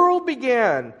the world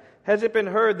began has it been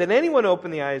heard that anyone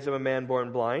opened the eyes of a man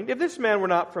born blind. If this man were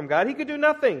not from God, he could do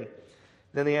nothing.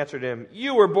 Then they answered him,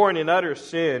 "You were born in utter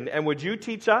sin, and would you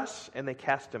teach us?" And they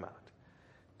cast him out.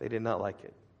 They did not like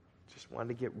it. Just wanted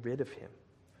to get rid of him.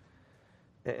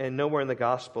 And nowhere in the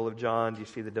Gospel of John do you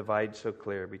see the divide so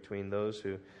clear between those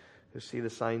who see the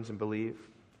signs and believe,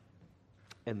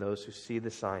 and those who see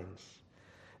the signs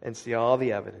and see all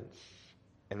the evidence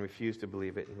and refuse to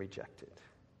believe it and reject it.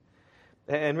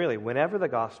 And really, whenever the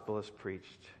gospel is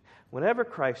preached, whenever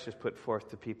Christ is put forth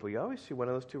to people, you always see one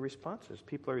of those two responses.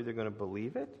 People are either going to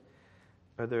believe it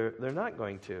or they're not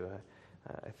going to.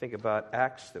 I think about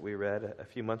Acts that we read a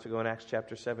few months ago in Acts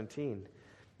chapter 17.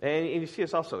 And you see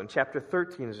this also in chapter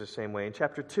 13 is the same way. And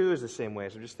chapter 2 is the same way.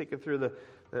 So just thinking through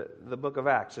the book of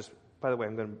Acts. By the way,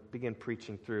 I'm going to begin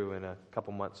preaching through in a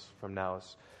couple months from now.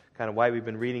 It's kind of why we've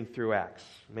been reading through Acts.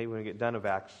 Maybe when we get done with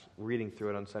Acts, reading through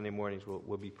it on Sunday mornings,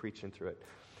 we'll be preaching through it.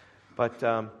 But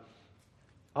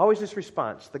always this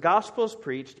response. The gospel is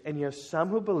preached, and you have some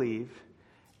who believe,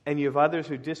 and you have others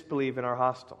who disbelieve and are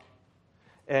hostile.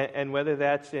 And whether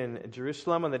that's in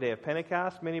Jerusalem on the day of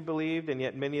Pentecost, many believed, and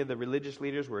yet many of the religious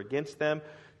leaders were against them,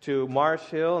 to Mars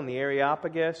Hill and the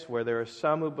Areopagus, where there were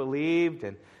some who believed,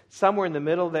 and some were in the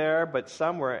middle there, but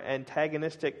some were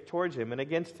antagonistic towards him and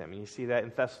against him. And you see that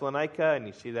in Thessalonica, and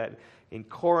you see that in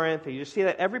Corinth, and you just see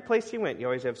that every place he went. You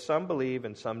always have some believe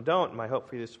and some don't. And my hope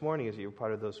for you this morning is that you're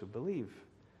part of those who believe,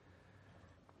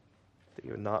 that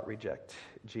you would not reject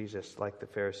Jesus like the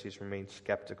Pharisees remained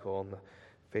skeptical in the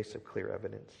face of clear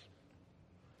evidence.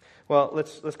 Well,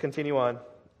 let's continue on.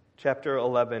 Chapter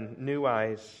 11, new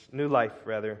life.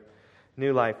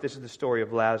 This is the story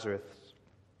of Lazarus.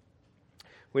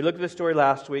 We looked at the story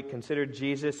last week, considered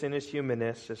Jesus in his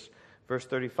humanness, as verse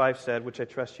 35 said, which I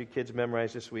trust you kids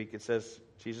memorized this week. It says,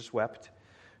 Jesus wept.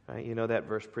 Right? You know that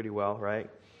verse pretty well, right?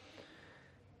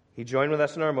 He joined with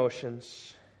us in our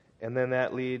emotions, and then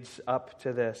that leads up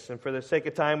to this. And for the sake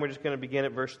of time, we're just going to begin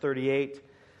at verse 38,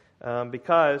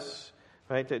 because,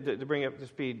 right, to bring up to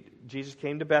speed, Jesus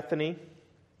came to Bethany.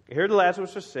 He heard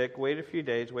Lazarus was sick, waited a few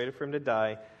days, waited for him to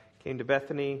die, came to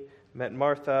Bethany, met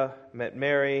Martha, met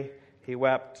Mary. He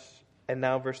wept, and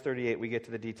now verse 38, we get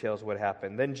to the details of what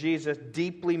happened. Then Jesus,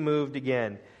 deeply moved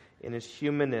again in his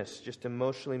humanness, just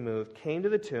emotionally moved, came to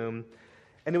the tomb,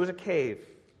 and it was a cave,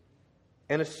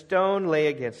 and a stone lay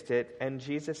against it, and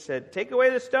Jesus said, "Take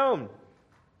away the stone."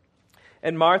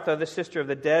 And Martha, the sister of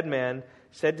the dead man,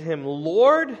 said to him,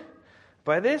 "Lord,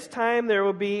 by this time there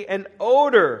will be an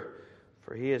odor,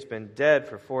 for he has been dead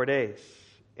for 4 days."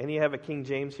 Any have a King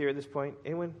James here at this point?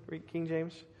 Anyone read King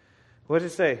James? What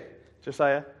does it say?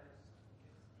 Josiah?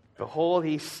 Behold,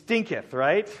 he stinketh,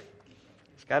 right?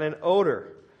 He's got an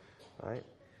odor, right?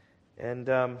 And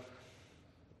let's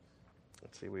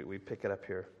see, we pick it up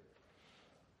here.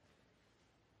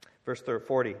 Verse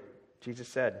 40, Jesus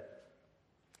said,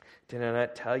 "Did I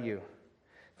not tell you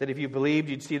that if you believed,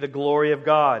 you'd see the glory of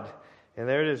God?" And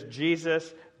there it is,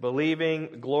 Jesus believing,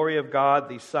 the glory of God,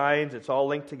 these signs, it's all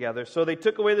linked together. So they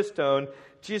took away the stone.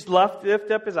 Jesus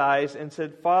lifted up his eyes and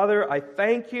said, "Father, I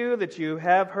thank you that you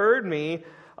have heard me.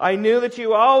 I knew that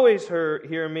you always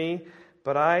hear me,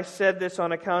 but I said this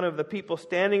on account of the people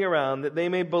standing around, that they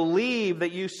may believe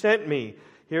that you sent me."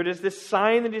 Here it is, this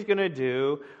sign that he's going to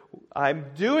do.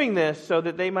 I'm doing this so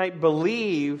that they might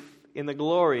believe in the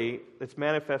glory that's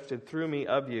manifested through me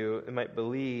of you, and might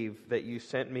believe that you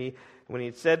sent me. When he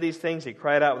had said these things, he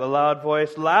cried out with a loud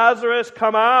voice, "Lazarus,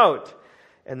 come out!"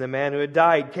 And the man who had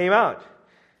died came out,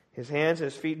 his hands and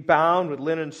his feet bound with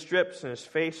linen strips, and his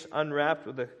face wrapped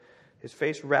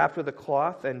with a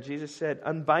cloth. And Jesus said,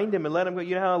 "Unbind him and let him go."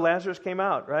 You know how Lazarus came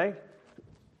out, right?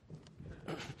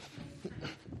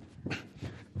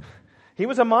 He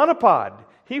was a monopod.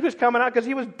 He was coming out because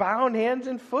he was bound hands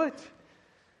and foot.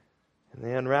 And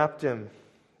they unwrapped him.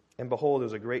 And behold, there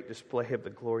was a great display of the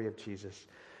glory of Jesus,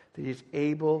 that he's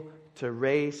able to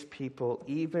raise people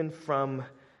even from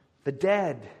the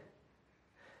dead.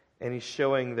 And he's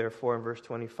showing, therefore, in verse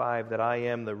 25, that I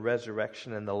am the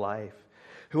resurrection and the life.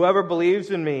 Whoever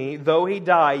believes in me, though he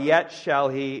die, yet shall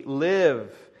he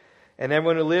live. And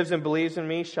everyone who lives and believes in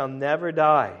me shall never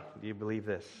die. Do you believe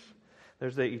this?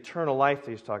 There's the eternal life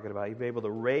that he's talking about. You'd be able to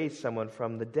raise someone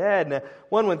from the dead. Now,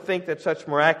 one would think that such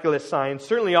miraculous signs,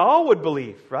 certainly all would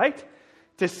believe, right?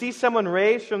 To see someone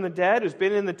raised from the dead who's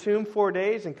been in the tomb 4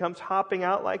 days and comes hopping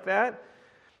out like that.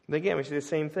 And again, we see the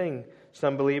same thing.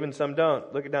 Some believe and some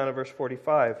don't. Look down at verse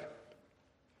 45.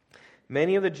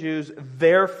 Many of the Jews,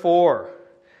 therefore,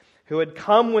 who had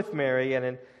come with Mary and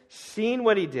had seen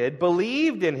what he did,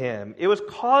 believed in him. It was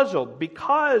causal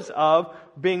because of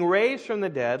being raised from the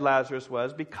dead, Lazarus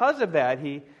was. Because of that,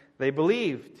 they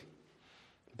believed.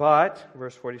 But,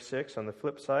 verse 46, on the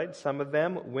flip side, some of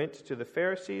them went to the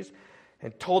Pharisees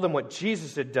and told them what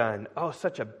Jesus had done. Oh,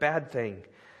 such a bad thing.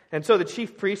 And so the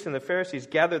chief priests and the Pharisees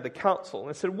gathered the council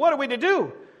and said, "What are we to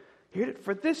do?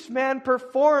 For this man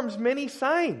performs many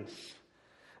signs."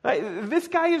 This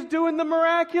guy is doing the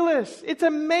miraculous. It's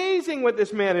amazing what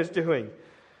this man is doing.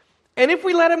 And if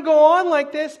we let him go on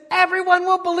like this, everyone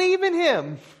will believe in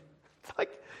him. It's like,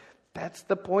 that's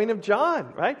the point of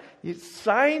John, right?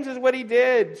 Signs is what he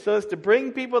did so as to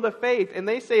bring people to faith. And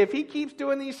they say if he keeps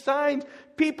doing these signs,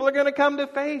 people are going to come to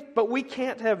faith. But we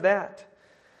can't have that.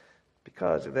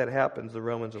 Because if that happens, the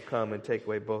Romans will come and take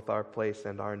away both our place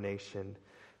and our nation.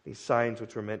 These signs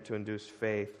which were meant to induce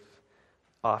faith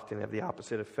often have the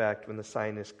opposite effect when the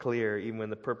sign is clear, even when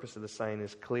the purpose of the sign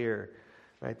is clear.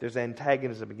 Right? There's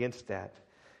antagonism against that.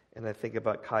 And I think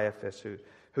about Caiaphas,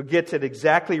 who gets it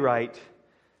exactly right,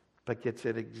 but gets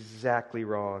it exactly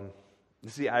wrong.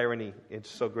 This is the irony. It's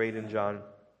so great in John.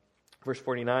 Verse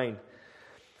 49.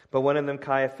 But one of them,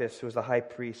 Caiaphas, who was the high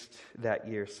priest that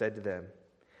year, said to them,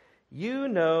 "You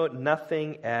know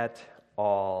nothing at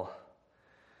all.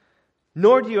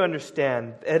 Nor do you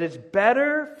understand that it's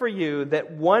better for you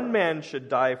that one man should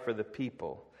die for the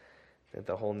people, that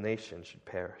the whole nation should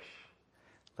perish.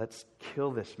 Let's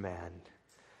kill this man,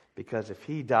 because if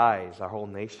he dies, our whole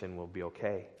nation will be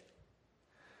okay.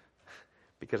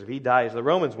 Because if he dies, the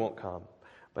Romans won't come.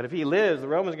 But if he lives, the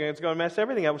Romans are going to mess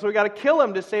everything up. So we got to kill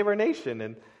him to save our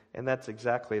nation." And that's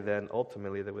exactly then,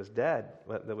 ultimately, that was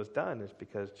done, is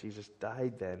because Jesus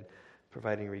died then,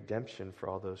 providing redemption for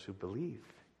all those who believe.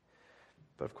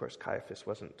 But of course, Caiaphas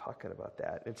wasn't talking about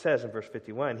that. It says in verse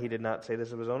 51, he did not say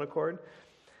this of his own accord,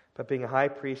 but being a high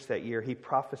priest that year, he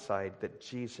prophesied that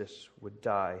Jesus would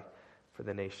die for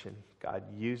the nation. God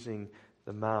using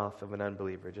the mouth of an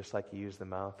unbeliever, just like he used the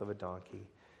mouth of a donkey,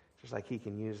 just like he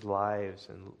can use lives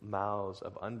and mouths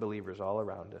of unbelievers all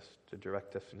around us to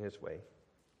direct us in his way.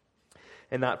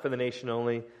 And not for the nation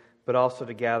only, but also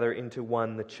to gather into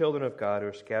one the children of God who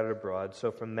are scattered abroad. So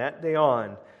from that day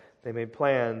on, they made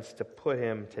plans to put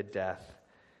him to death.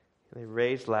 And they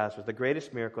raised Lazarus, the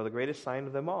greatest miracle, the greatest sign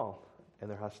of them all. And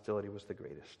their hostility was the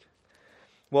greatest.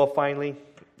 Well, finally,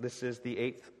 this is the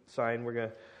 8th sign. We're going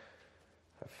to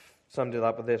have summed it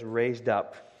up with this: raised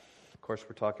up. Of course,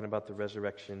 we're talking about the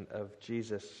resurrection of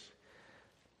Jesus.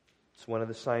 It's one of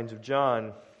the signs of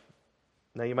John.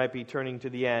 Now, you might be turning to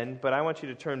the end, but I want you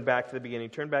to turn back to the beginning.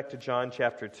 Turn back to John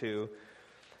chapter 2,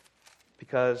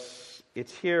 because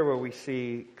it's here where we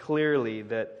see clearly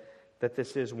that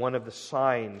this is one of the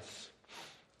signs.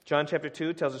 John chapter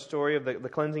 2 tells a story of the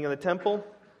cleansing of the temple.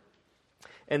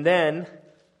 And then,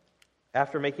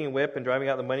 After making a whip and driving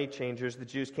out the money changers, the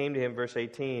Jews came to him, verse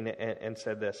 18, and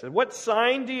said this. What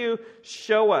sign do you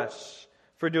show us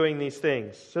for doing these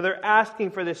things? So they're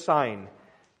asking for this sign.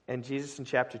 And Jesus in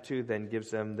chapter 2 then gives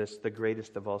them the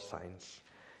greatest of all signs.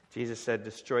 Jesus said,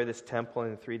 destroy this temple,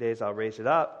 and in 3 days I'll raise it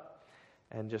up.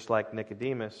 And just like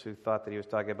Nicodemus, who thought that he was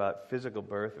talking about physical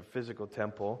birth, a physical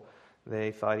temple,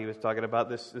 they thought he was talking about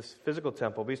this physical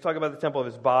temple. But he's talking about the temple of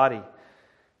his body.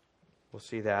 We'll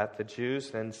see that. The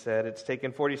Jews then said, it's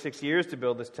taken 46 years to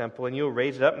build this temple, and you'll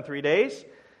raise it up in 3 days?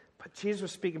 But Jesus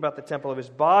was speaking about the temple of his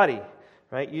body.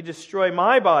 Right? You destroy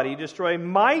my body, you destroy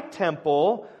my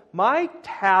temple, my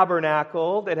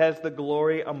tabernacle that has the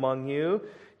glory among you.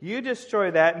 You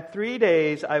destroy that. In 3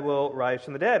 days I will rise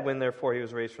from the dead. When therefore he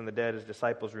was raised from the dead, his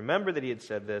disciples remembered that he had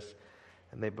said this,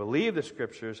 and they believed the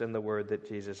Scriptures and the word that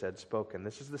Jesus had spoken.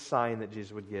 This is the sign that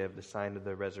Jesus would give, the sign of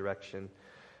the resurrection.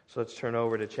 So let's turn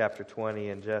over to chapter 20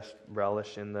 and just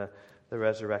relish in the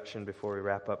resurrection before we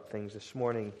wrap up things this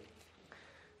morning.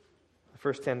 The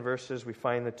first 10 verses, we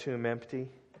find the tomb empty,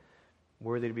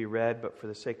 worthy to be read, but for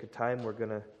the sake of time, we're going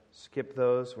to skip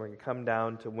those. We're going to come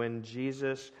down to when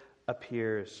Jesus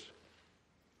appears.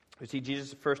 We see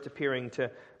Jesus first appearing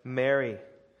to Mary.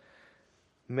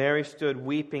 Mary stood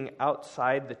weeping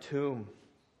outside the tomb,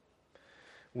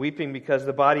 weeping because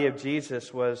the body of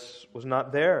Jesus was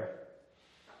not there.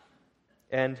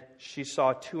 And she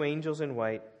saw two angels in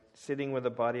white sitting where the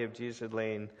body of Jesus had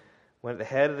lain, one at the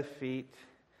head of the feet,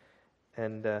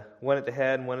 and one at the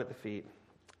head and one at the feet.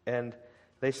 And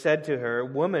they said to her,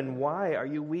 Woman, why are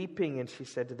you weeping? And she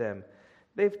said to them,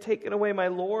 They've taken away my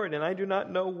Lord, and I do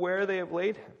not know where they have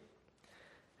laid him.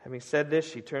 Having said this,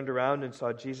 she turned around and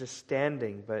saw Jesus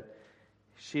standing, but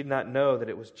she did not know that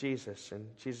it was Jesus. And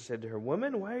Jesus said to her,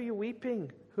 Woman, why are you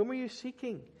weeping? Whom are you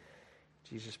seeking?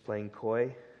 Jesus, playing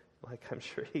coy, like I'm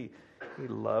sure he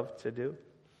loved to do.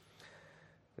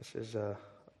 This is a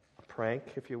prank,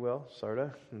 if you will, sort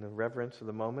of, in the reverence of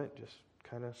the moment, just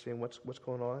kind of seeing what's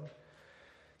going on.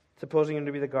 Supposing him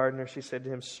to be the gardener, she said to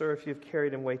him, Sir, if you've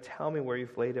carried him away, tell me where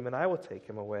you've laid him, and I will take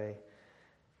him away.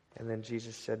 And then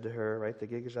Jesus said to her, right, the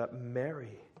gig is up,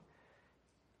 Mary.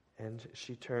 And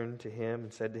she turned to him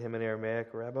and said to him in Aramaic,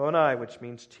 Rabboni, which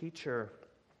means teacher.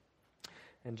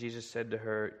 And Jesus said to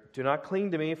her, Do not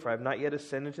cling to me, for I have not yet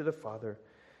ascended to the Father.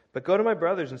 But go to my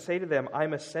brothers and say to them, I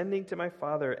am ascending to my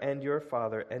Father and your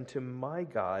Father, and to my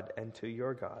God and to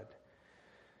your God.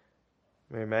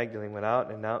 Mary Magdalene went out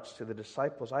and announced to the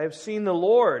disciples, I have seen the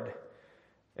Lord.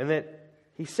 And that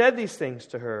he said these things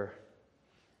to her.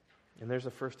 And there's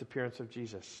the first appearance of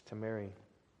Jesus to Mary.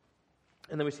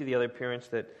 And then we see the other appearance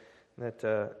that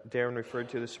Darren referred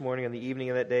to this morning on the evening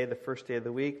of that day, the first day of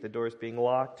the week, the doors being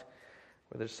locked,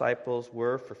 where the disciples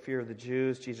were for fear of the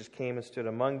Jews. Jesus came and stood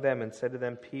among them and said to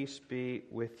them, Peace be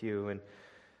with you. And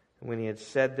when he had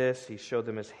said this, he showed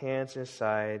them his hands and his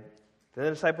side. Then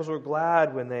the disciples were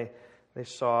glad when they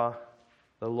saw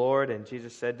the Lord. And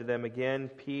Jesus said to them again,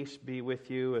 Peace be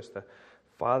with you. As the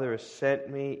Father has sent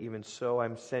me, even so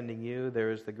I'm sending you.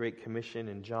 There is the Great Commission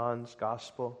in John's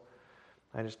Gospel.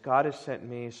 And as God has sent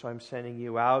me, so I'm sending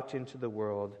you out into the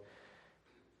world.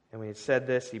 And when he had said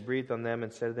this, he breathed on them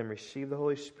and said to them, Receive the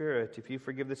Holy Spirit. If you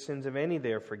forgive the sins of any,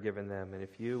 they are forgiven them. And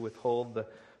if you withhold the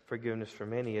forgiveness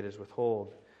from any, it is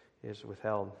withheld.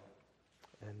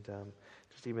 And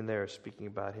just even there, speaking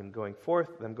about him going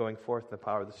forth, them going forth in the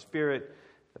power of the Spirit,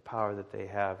 the power that they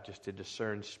have just to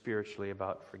discern spiritually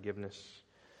about forgiveness.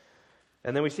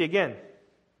 And then we see again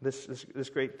this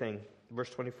great thing, verse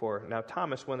 24. Now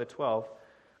Thomas, one of the 12,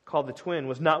 called the twin,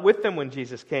 was not with them when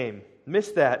Jesus came.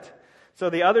 Missed that. So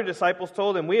the other disciples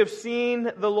told him, We have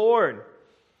seen the Lord.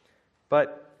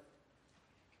 But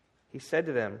he said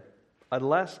to them,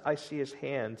 Unless I see his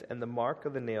hands and the mark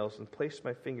of the nails, and place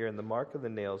my finger in the mark of the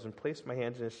nails, and place my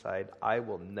hands in his side, I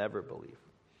will never believe.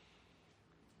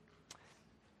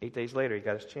 8 days later, he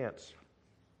got his chance.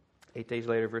 8 days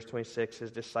later, verse 26,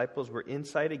 his disciples were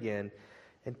inside again,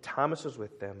 and Thomas was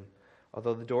with them.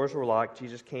 Although the doors were locked,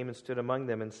 Jesus came and stood among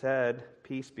them and said,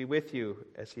 Peace be with you,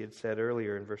 as he had said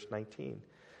earlier in verse 19.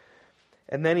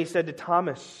 And then he said to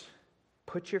Thomas,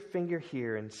 Put your finger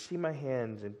here and see my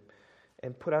hands,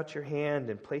 and put out your hand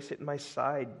and place it in my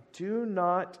side. Do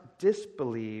not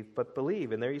disbelieve, but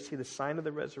believe. And there you see the sign of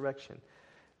the resurrection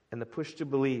and the push to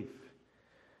believe.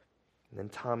 And then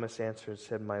Thomas answered and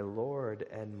said, My Lord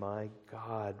and my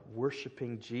God,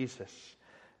 worshiping Jesus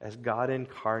as God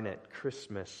incarnate,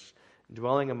 Christmas,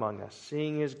 dwelling among us,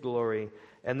 seeing his glory.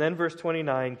 And then verse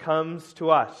 29 comes to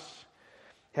us.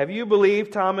 Have you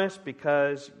believed, Thomas,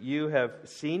 because you have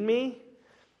seen me?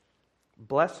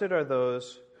 Blessed are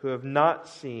those who have not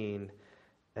seen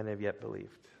and have yet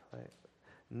believed. Right?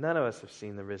 None of us have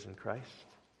seen the risen Christ.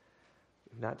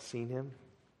 We've not seen him.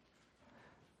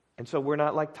 And so we're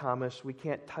not like Thomas. We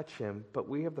can't touch him, but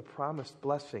we have the promised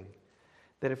blessing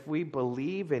that if we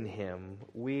believe in him,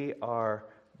 we are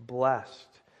blessed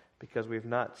because we've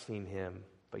not seen him,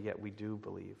 but yet we do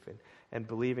believe. And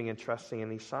believing and trusting in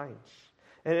these signs.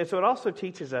 And so it also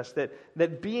teaches us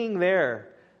that being there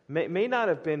may not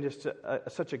have been just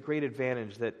such a great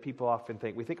advantage that people often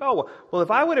think. We think, oh, well,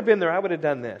 if I would have been there, I would have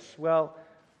done this. Well,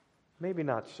 maybe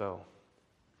not so.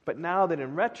 But now that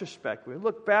in retrospect, we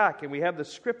look back and we have the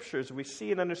Scriptures, and we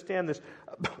see and understand this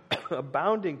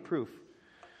abounding proof,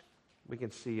 we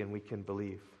can see and we can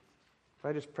believe. If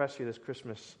I just press you this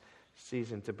Christmas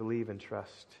season to believe and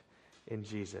trust in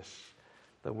Jesus,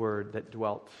 the Word that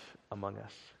dwelt among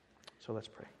us. So let's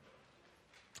pray.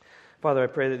 Father, I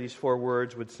pray that these 4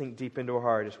 words would sink deep into our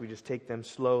heart as we just take them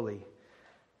slowly.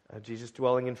 Jesus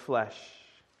dwelling in flesh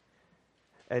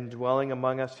and dwelling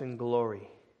among us in glory.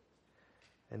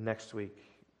 And next week,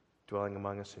 dwelling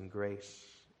among us in grace.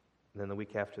 And then the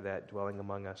week after that, dwelling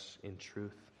among us in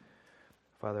truth.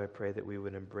 Father, I pray that we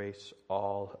would embrace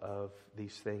all of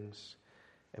these things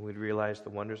and we'd realize the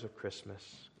wonders of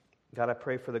Christmas. God, I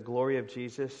pray for the glory of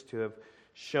Jesus to have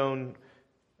shone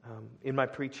in my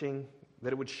preaching,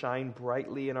 that it would shine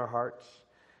brightly in our hearts,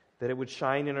 that it would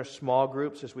shine in our small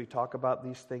groups as we talk about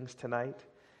these things tonight.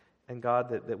 And God,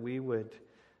 that we would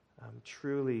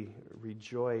truly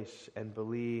rejoice and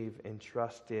believe and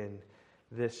trust in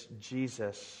this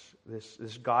Jesus,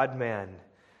 this God-man,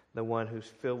 the one who's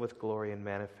filled with glory and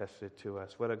manifested to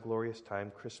us. What a glorious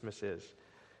time Christmas is,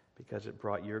 because it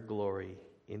brought your glory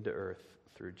into earth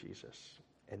through Jesus.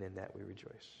 And in that we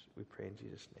rejoice. We pray in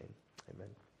Jesus' name. Amen.